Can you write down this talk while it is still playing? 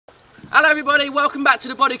Hello everybody, welcome back to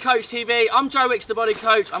the Body Coach TV. I'm Joe Wicks, the Body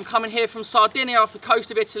Coach. I'm coming here from Sardinia off the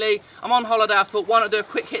coast of Italy. I'm on holiday. I thought, why not do a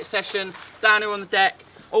quick HIIT session down here on the deck.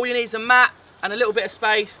 All you need is a mat and a little bit of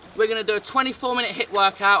space. We're going to do a 24-minute HIIT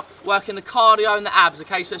workout, working the cardio and the abs,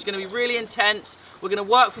 okay? So it's going to be really intense. We're going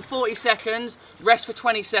to work for 40 seconds, rest for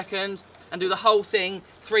 20 seconds, and do the whole thing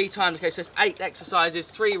 3 times, okay? So it's 8 exercises,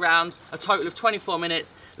 3 rounds, a total of 24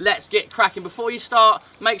 minutes. Let's get cracking. Before you start,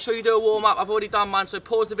 make sure you do a warm-up. I've already done mine, so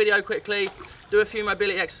pause the video quickly, do a few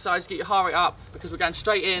mobility exercises, get your heart rate up, because we're going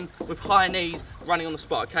straight in with high knees, running on the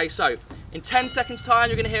spot, okay? So in 10 seconds time,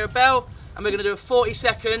 you're gonna hear a bell, and we're gonna do a 40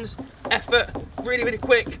 seconds effort, really, really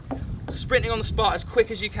quick, sprinting on the spot as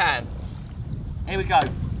quick as you can. Here we go.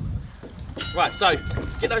 Right, so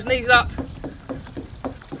get those knees up,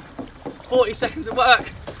 40 seconds of work,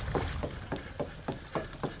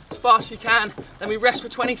 as fast as you can, then we rest for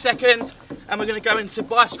 20 seconds, and we're gonna go into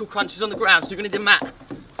bicycle crunches on the ground, so you're gonna do mat.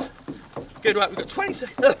 Good, right, we've got 20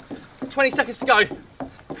 seconds to go. As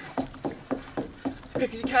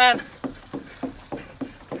quick as you can.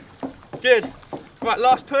 Good. Right,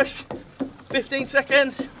 last push, 15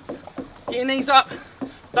 seconds. Get your knees up,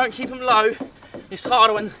 don't keep them low. It's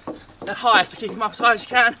harder when they're high, so keep them up as high as you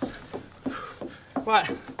can. Right,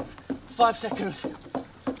 5 seconds.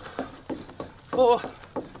 4,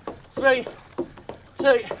 3,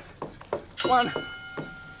 2, 1.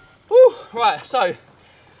 Woo. Right, so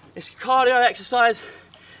it's a cardio exercise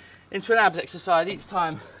into an abs exercise each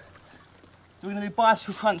time. So we're going to do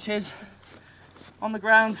bicycle crunches on the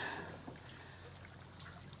ground.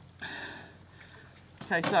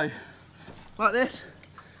 Okay, so like this.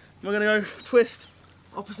 We're going to go twist,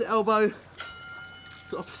 opposite elbow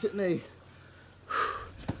to opposite knee.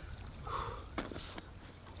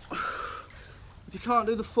 If you can't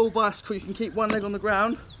do the full bicycle, you can keep one leg on the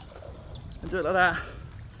ground and do it like that.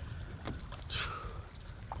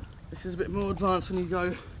 This is a bit more advanced when you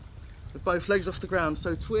go with both legs off the ground.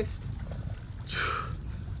 So twist.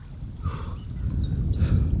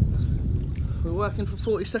 We're working for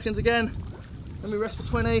 40 seconds again. Then we rest for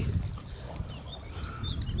 20.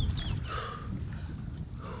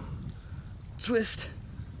 Twist,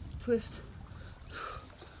 twist.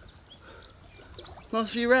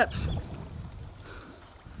 Last few reps.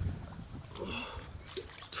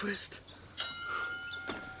 Twist.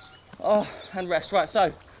 Oh, and rest. Right,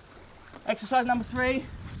 so exercise number 3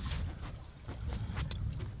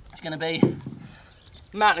 is going to be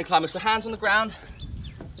mountain climber. So hands on the ground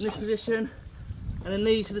in this position, and then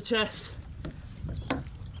knees to the chest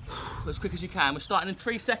as quick as you can. We're starting in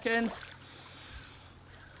 3 seconds.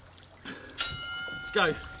 Let's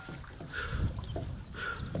go.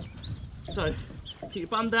 So keep your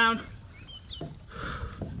bum down,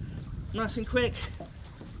 nice and quick.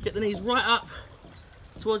 Get the knees right up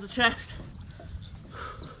towards the chest.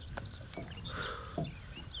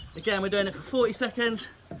 Again, we're doing it for 40 seconds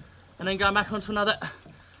and then going back onto another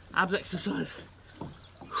abs exercise.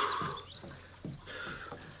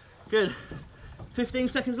 Good. 15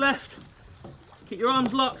 seconds left. Keep your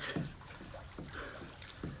arms locked.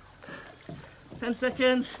 10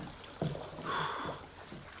 seconds.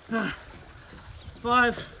 5,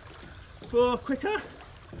 4, quicker.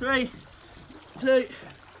 3, 2,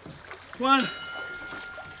 1.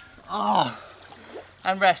 Oh,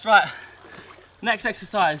 and rest. Right, next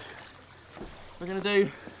exercise, we're going to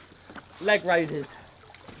do leg raises.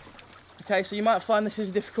 Okay, so you might find this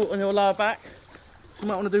is difficult on your lower back, so you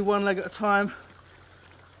might want to do one leg at a time.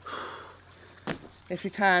 If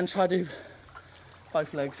you can, try to do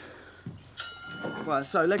both legs. Right,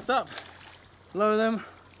 so legs up, lower them,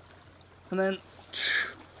 and then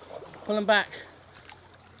pull them back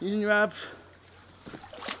using your abs.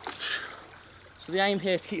 So the aim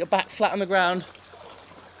here is to keep your back flat on the ground.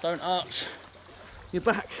 Don't arch your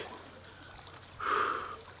back.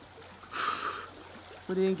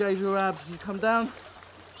 Really engage your abs as you come down.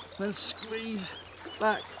 Then squeeze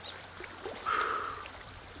back.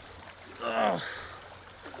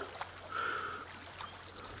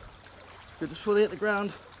 Good, just before they hit the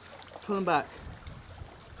ground, pull them back.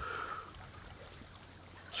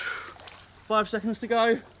 5 seconds to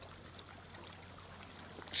go.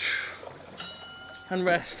 And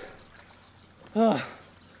rest. Oh,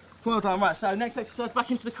 well done. Right, so next exercise, back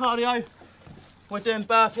into the cardio. We're doing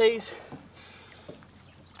burpees.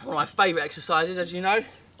 One of my favourite exercises, as you know.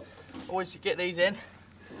 Always get these in.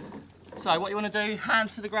 So what you want to do,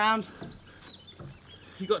 hands to the ground.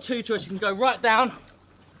 You've got 2 choices. You can go right down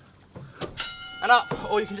and up,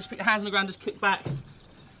 or you can just put your hands on the ground, just kick back.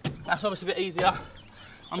 That's obviously a bit easier.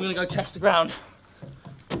 I'm going to go chest to ground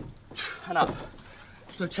and up.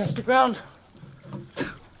 So chest to ground,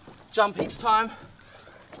 jump each time.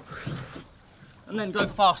 and then go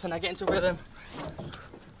faster. Now get into rhythm.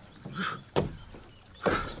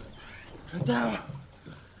 Go down.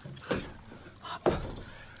 Up.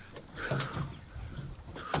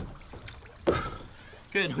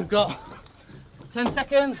 Good, we've got 10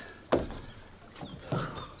 seconds.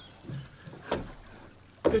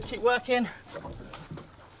 Good, keep working.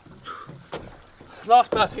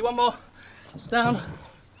 Last burpee, one more. Down.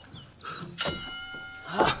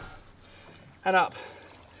 And up.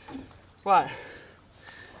 Right,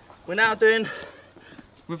 we're now doing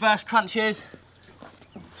reverse crunches.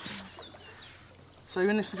 So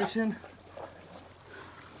you're in this position,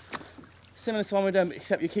 similar to the one we're doing,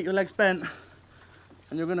 except you keep your legs bent,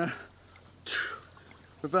 and you're gonna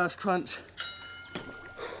reverse crunch.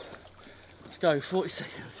 Let's go, 40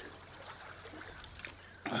 seconds.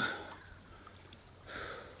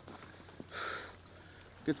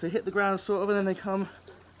 Good, so hit the ground sort of, and then they come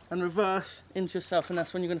and reverse into yourself, and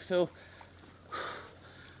that's when you're gonna feel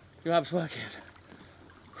your abs working.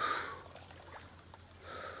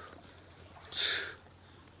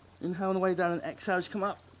 Inhale on the way down and exhale as you come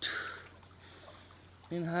up.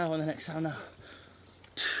 Inhale and then exhale now.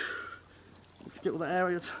 Let's get all that air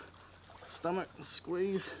of your stomach and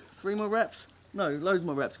squeeze. 3 more reps. No, loads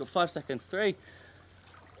more reps. Got 5 seconds. 3.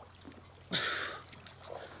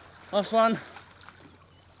 Last one.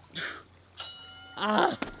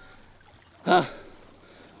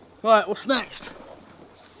 Right, what's next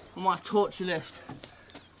on my torture list?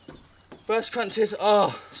 First crunches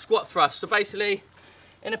are squat thrusts. So basically,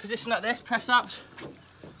 in a position like this, press ups,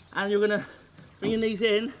 and you're gonna bring your knees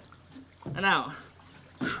in and out.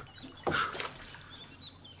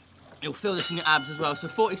 You'll feel this in your abs as well. So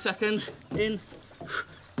 40 seconds, in.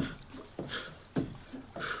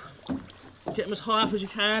 Get them as high up as you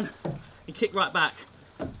can, and kick right back.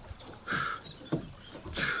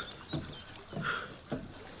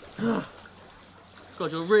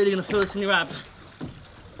 God, you're really gonna feel this in your abs.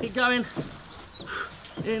 Keep going,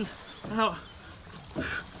 in, out.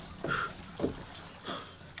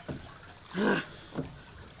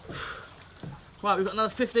 Right, we've got another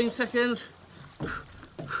 15 seconds.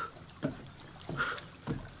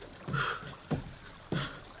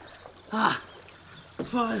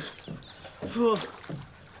 5, 4,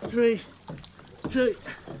 3, 2,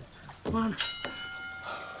 1.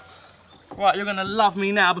 Right, you're gonna love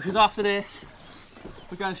me now, because after this,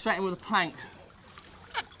 we're going straight in with a plank.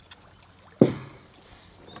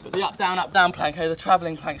 But the up, down plank, okay, the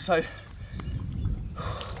travelling plank. So,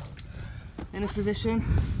 in this position,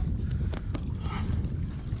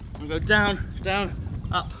 I'm gonna go down, down,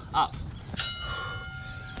 up, up.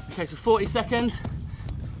 Okay, so 40 seconds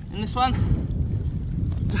in this one.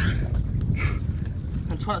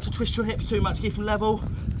 And try not to twist your hips too much, keep them level.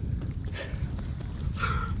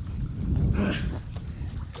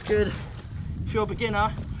 Good. If you're a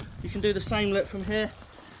beginner, you can do the same look from here,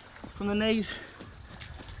 from the knees.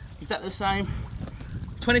 Exactly the same.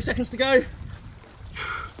 20 seconds to go.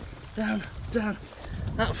 Down, down,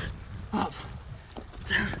 up, up,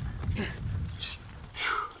 down, down.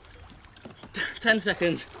 10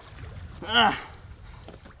 seconds.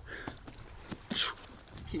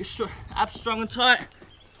 Keep your abs strong and tight.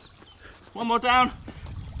 One more down.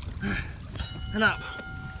 And up.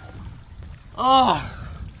 Oh.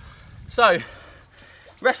 So,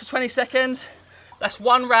 rest for 20 seconds. That's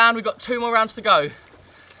one round. We've got 2 more rounds to go.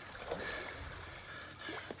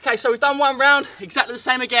 Okay, so we've done 1 round, exactly the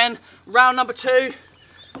same again. Round number 2.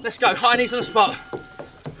 Let's go, high knees on the spot.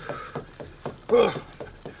 We're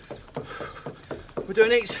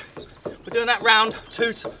doing that round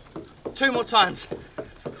two more times.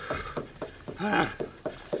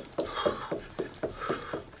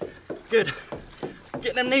 Good.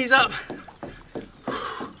 Get them knees up.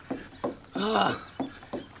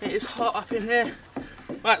 It is hot up in here.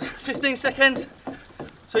 Right, 15 seconds.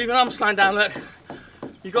 So even I'm slowing down, look.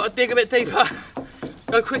 You've got to dig a bit deeper.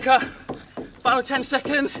 Go quicker. Final 10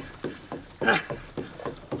 seconds. Right,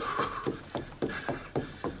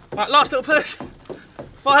 last little push.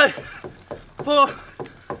 5, 4,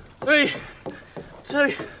 3,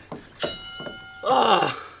 2.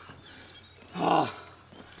 Oh. Oh.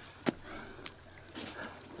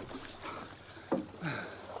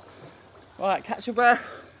 Right, catch your breath.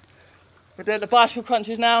 We're doing the bicycle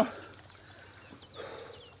crunches now.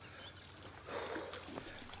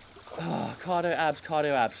 Oh, cardio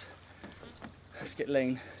abs. Let's get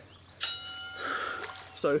lean.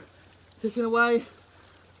 So, kicking away,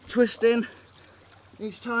 twisting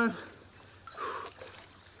each time.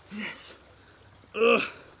 Yes. Ugh.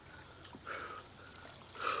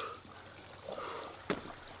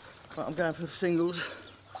 Right, I'm going for the singles.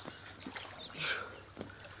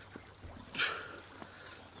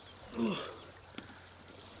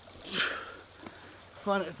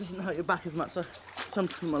 Find it doesn't hurt your back as much. So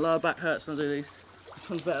sometimes my lower back hurts when I do these. This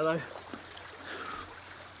one's better though.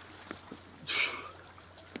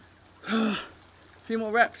 A few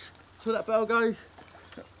more reps till that bell goes.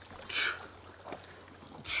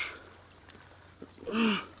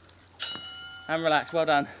 And relax, well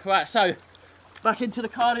done. Right, so back into the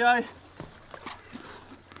cardio.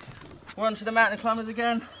 We're on to the mountain climbers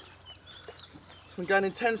again. I'm going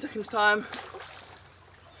in 10 seconds time.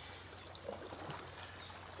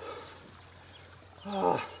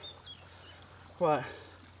 Oh. Right,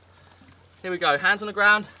 here we go, hands on the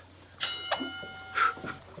ground.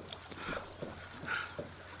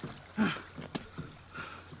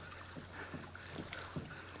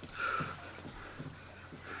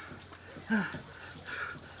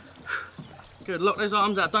 Good, lock those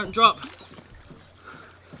arms out, don't drop.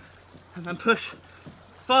 And then push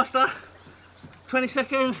faster, 20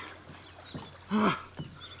 seconds.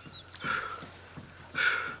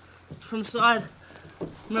 From the side,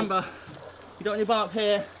 remember, you don't want your bar up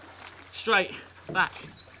here, straight, back.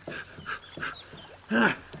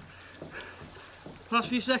 Last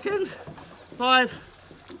few seconds, 5,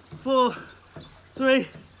 4, 3,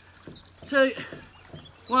 2,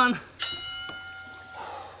 1.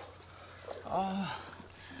 Oh,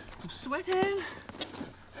 I'm sweating.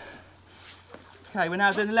 Okay, we're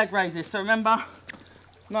now doing the leg raises. So remember,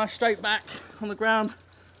 nice straight back on the ground,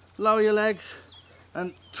 lower your legs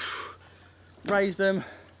and raise them.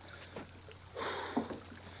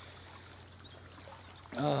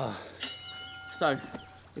 Oh. So,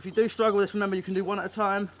 if you do struggle with this, remember you can do one at a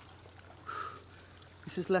time.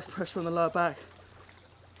 This is less pressure on the lower back.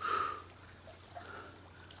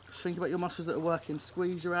 Just think about your muscles that are working,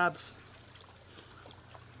 squeeze your abs.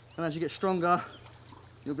 And as you get stronger,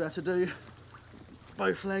 you'll be able to do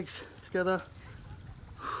both legs together.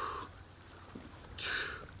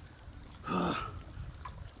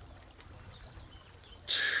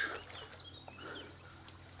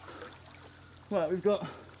 Right, we've got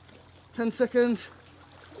 10 seconds.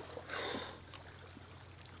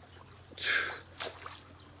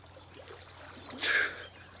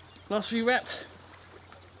 Last few reps.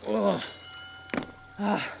 Oh.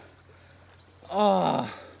 Oh.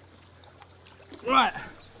 Right.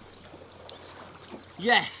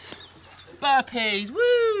 Yes. Burpees.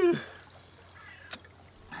 Woo.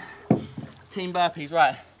 Team burpees.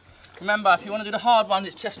 Right. Remember, if you want to do the hard ones,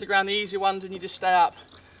 it's chest to ground. The easier ones, and you just stay up.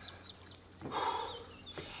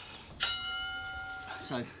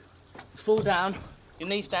 So, fall down. Your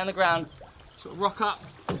knees stay on the ground. Sort of rock up.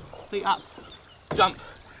 Feet up. Jump.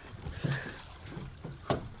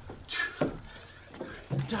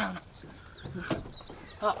 Down.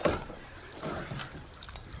 Up.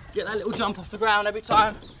 Get that little jump off the ground every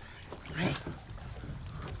time.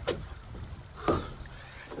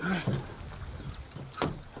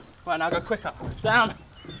 Right, now go quicker. Down.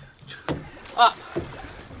 Up.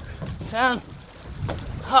 Down.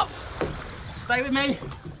 Up. Stay with me.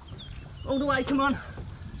 All the way, come on.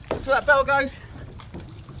 Till that bell goes.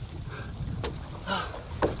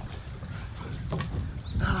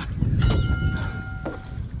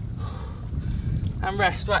 And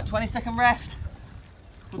rest. Right, 20-second rest.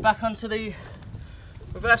 We're back onto the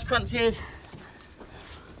reverse crunches.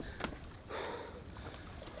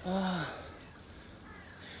 So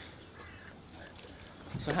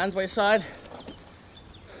hands by your side.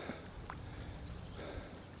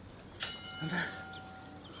 And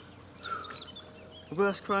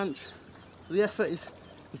reverse crunch. So the effort is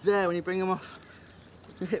there when you bring them off.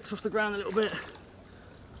 Your hips off the ground a little bit.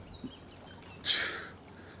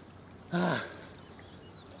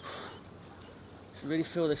 Really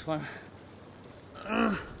feel this one.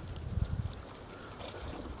 Well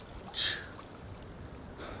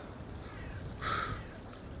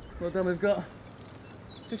done, we've got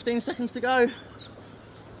 15 seconds to go.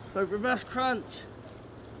 So reverse crunch.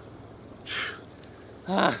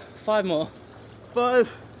 5 more. 5,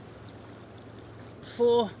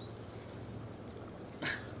 4,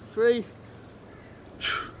 3,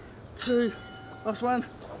 2, last one.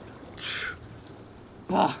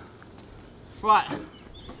 Right,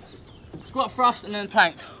 squat thrust and then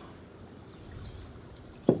plank.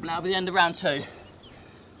 And that'll be the end of round 2.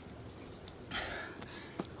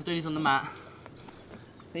 I'll do these on the mat.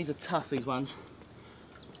 These are tough, these ones.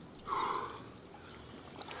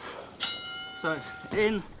 So it's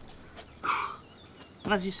in,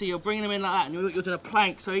 and as you see, you're bringing them in like that, and you're doing a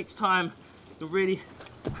plank, so each time you're really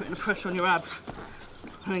putting the pressure on your abs,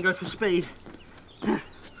 and then go for speed.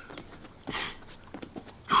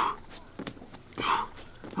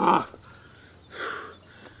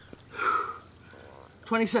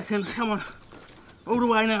 20 seconds, come on. All the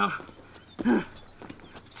way now. The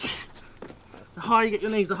higher you get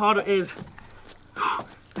your knees, the harder it is.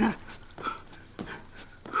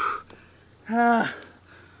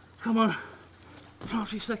 Come on. Last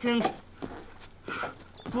few seconds.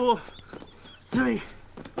 4, 3,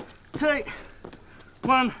 2,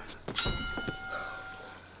 1.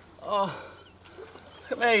 Oh,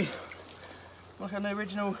 look at me. Like an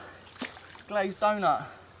original glazed donut.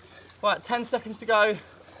 Right, 10 seconds to go.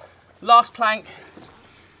 Last plank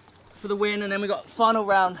for the win, and then we got final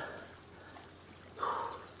round.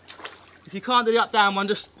 If you can't do the up down one,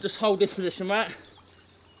 just hold this position, right?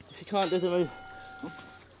 If you can't do the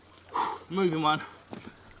moving one,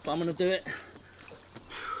 but I'm gonna do it.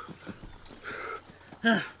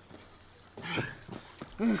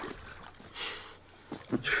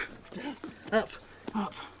 Up,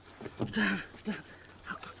 up, down, down,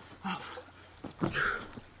 up, up.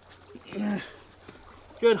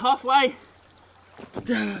 Good, halfway.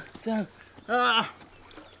 Down, down.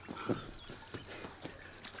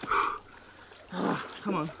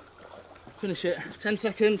 Come on, finish it. 10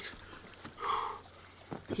 seconds.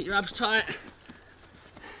 Keep your abs tight.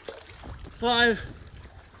 5,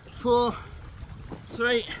 4,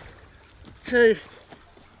 3, 2,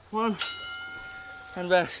 1, and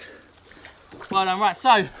rest. Well done. Right,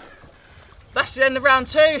 so that's the end of round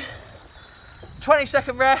 2.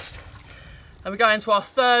 20-second rest, and we go into our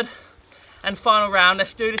third and final round.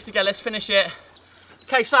 Let's do this together. Let's finish it.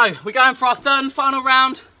 Okay, so we're going for our third and final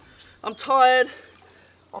round. I'm tired.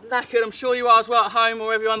 I'm knackered. I'm sure you are as well at home or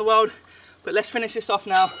wherever you are in the world. But let's finish this off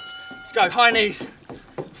now. Let's go. High knees.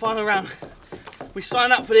 Final round. We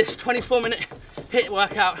sign up for this 24-minute HIIT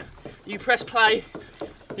workout. You press play.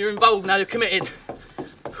 You're involved now. You're committed.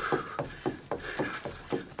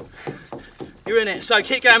 You're in it. So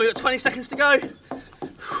keep going. We've got 20 seconds to go.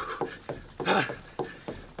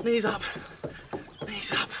 Knees up.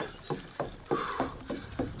 Knees up.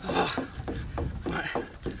 Right.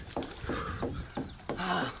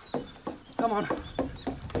 Come on.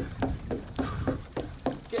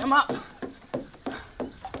 Get them up.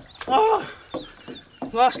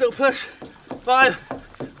 Last little push. 5.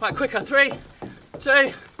 Right, quicker. 3,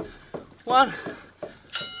 2, 1.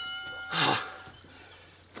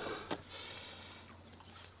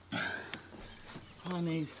 High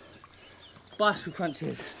knees. Bicycle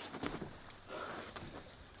crunches.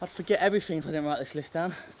 I'd forget everything if I didn't write this list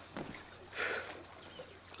down.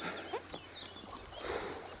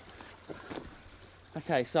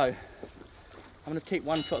 Okay, so I'm going to keep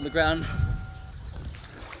one foot on the ground.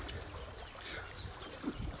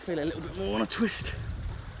 Feel it a little bit more on a twist.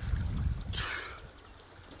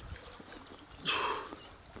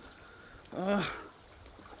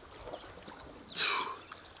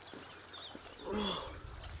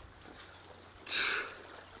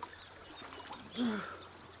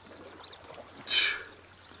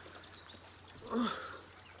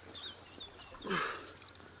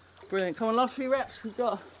 Brilliant. Come on, last few reps. We've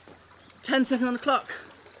got 10 seconds on the clock.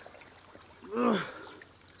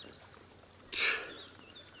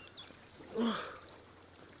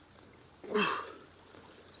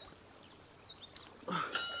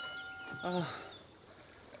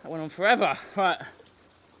 That went on forever. Right.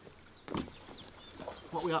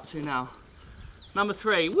 What are we up to now? Number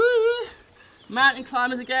 3. Woo! Mountain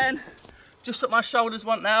climbers again. Just what my shoulders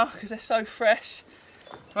want now because they're so fresh.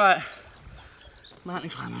 Right.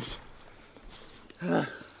 Mountain climbers.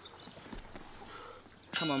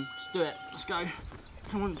 Come on, let's do it. Let's go.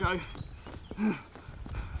 Come on, go.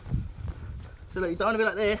 So look, you don't want to be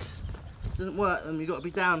like this. It doesn't work. Then you've got to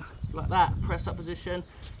be down like that. Press up position.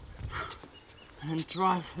 And then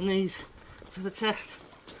drive the knees to the chest.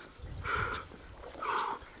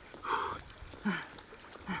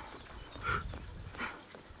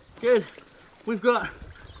 Good. We've got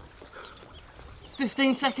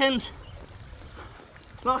 15 seconds.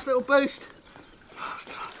 Last little boost.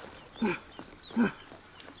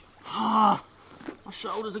 My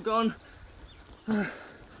shoulders are gone. Come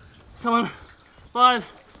on. 5,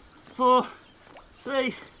 4,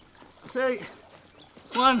 3, 2,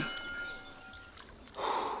 1.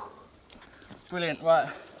 Brilliant. Right.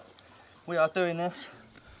 We are doing this.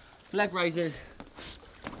 Leg raises.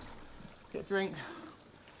 Get a drink.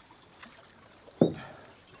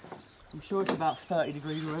 I'm sure it's about 30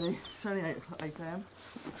 degrees already. It's only 8 AM. Okay.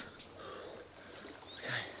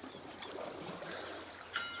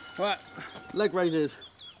 Right, leg raises.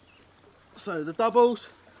 So the doubles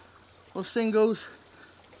or singles,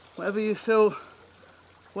 whatever you feel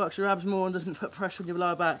works your abs more and doesn't put pressure on your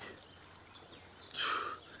lower back.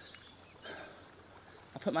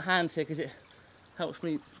 I put my hands here because it helps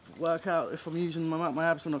me work out if I'm using my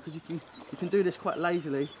abs or not, because you can do this quite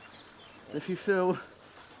lazily. If you feel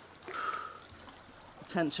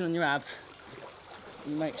tension on your abs,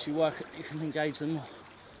 it makes you work, you can engage them more.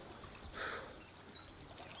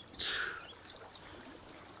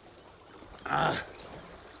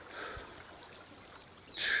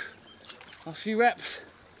 A few reps.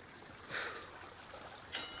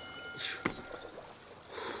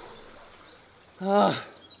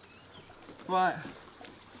 Right,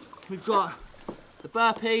 we've got the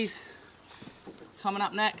burpees coming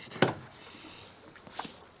up next.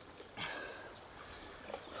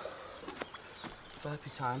 Burpee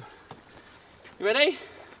time. You ready?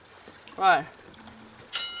 Right,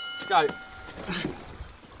 let's go.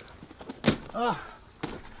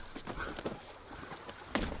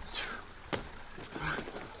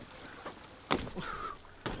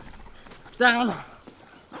 Down,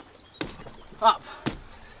 up,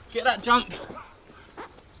 get that jump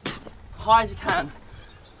high as you can.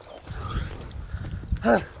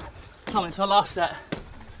 Coming to our last set.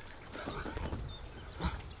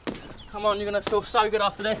 Come on, you're gonna feel so good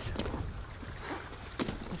after this.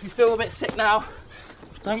 If you feel a bit sick now,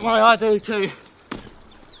 don't worry, I do too.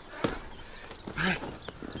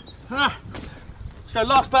 Let's go,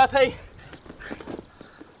 last burpee.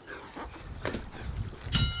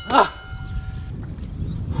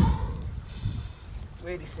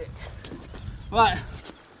 Really sick. Right.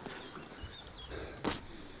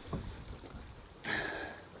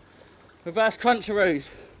 Reverse cruncharoos.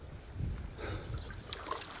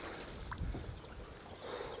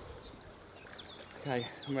 Okay,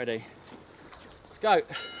 I'm ready. Let's go.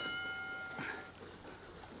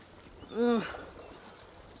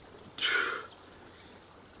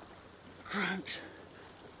 Crunch.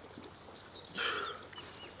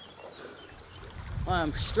 I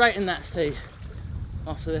am straight in that seat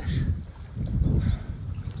after this.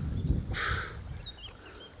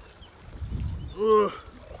 We've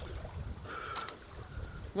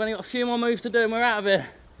only got a few more moves to do and we're out of here.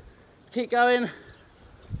 Keep going.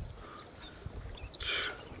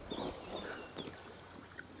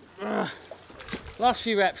 Last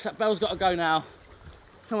few reps, that bell's got to go now.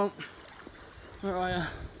 Come on. Where are you?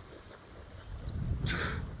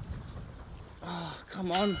 Oh,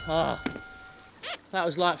 come on. Oh, that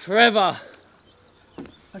was like forever.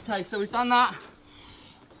 Okay, so we've done that.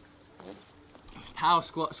 Power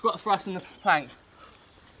squat, squat thrust and the plank.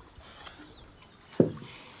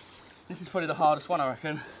 This is probably the hardest one, I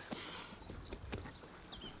reckon.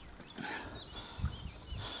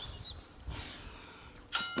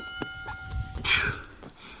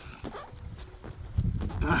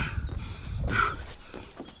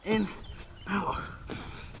 In, out.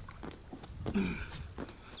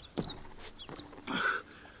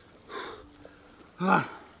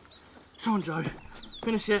 Come on, Joe,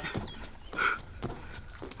 finish it.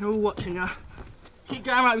 They're all watching you. Keep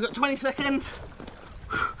going, right, we've got 20 seconds.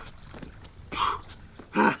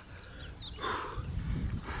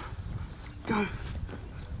 Go,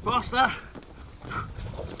 faster.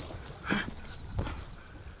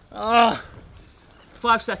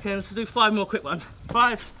 5 seconds, to do 5 more quick ones.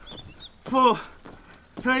 5, 4,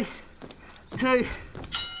 3, 2,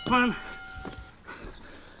 1.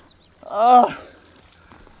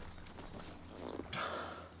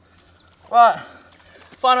 Right,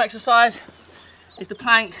 final exercise is the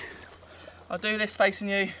plank. I'll do this facing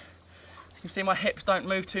you. You can see my hips don't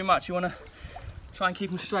move too much. You want to try and keep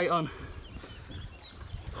them straight on.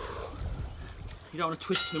 You don't want to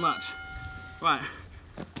twist too much. Right,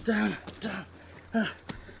 down, down.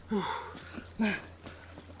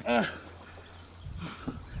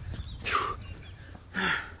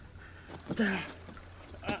 Down.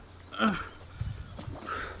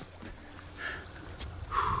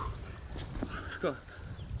 Got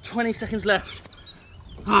 20 seconds left.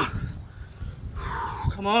 Come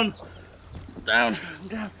on. Down,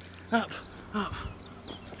 down, up, up,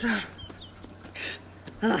 down.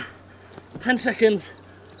 10 seconds.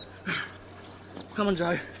 Come on,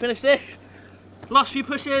 Joe. Finish this. Last few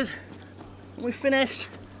pushes. And we finished.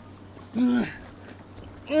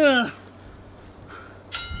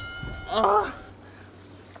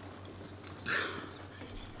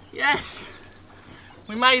 Yes.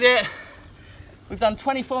 We made it. We've done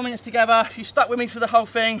 24 minutes together. If you stuck with me through the whole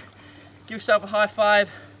thing, give yourself a high five.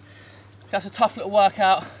 That's a tough little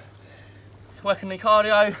workout. Working the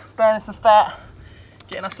cardio, burning some fat,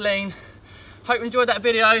 getting us lean. Hope you enjoyed that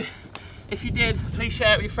video. If you did, please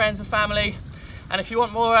share it with your friends and family. And if you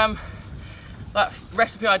want more like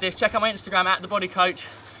recipe ideas, check out my Instagram @thebodycoach,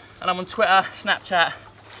 and I'm on Twitter, Snapchat,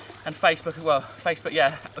 and Facebook as well. Facebook,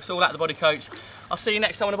 yeah, it's all @thebodycoach. I'll see you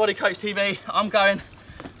next time on the Body Coach TV. I'm going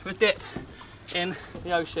for a dip in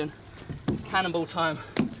the ocean. It's cannonball time.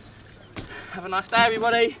 Have a nice day,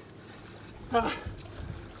 everybody.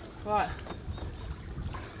 Right.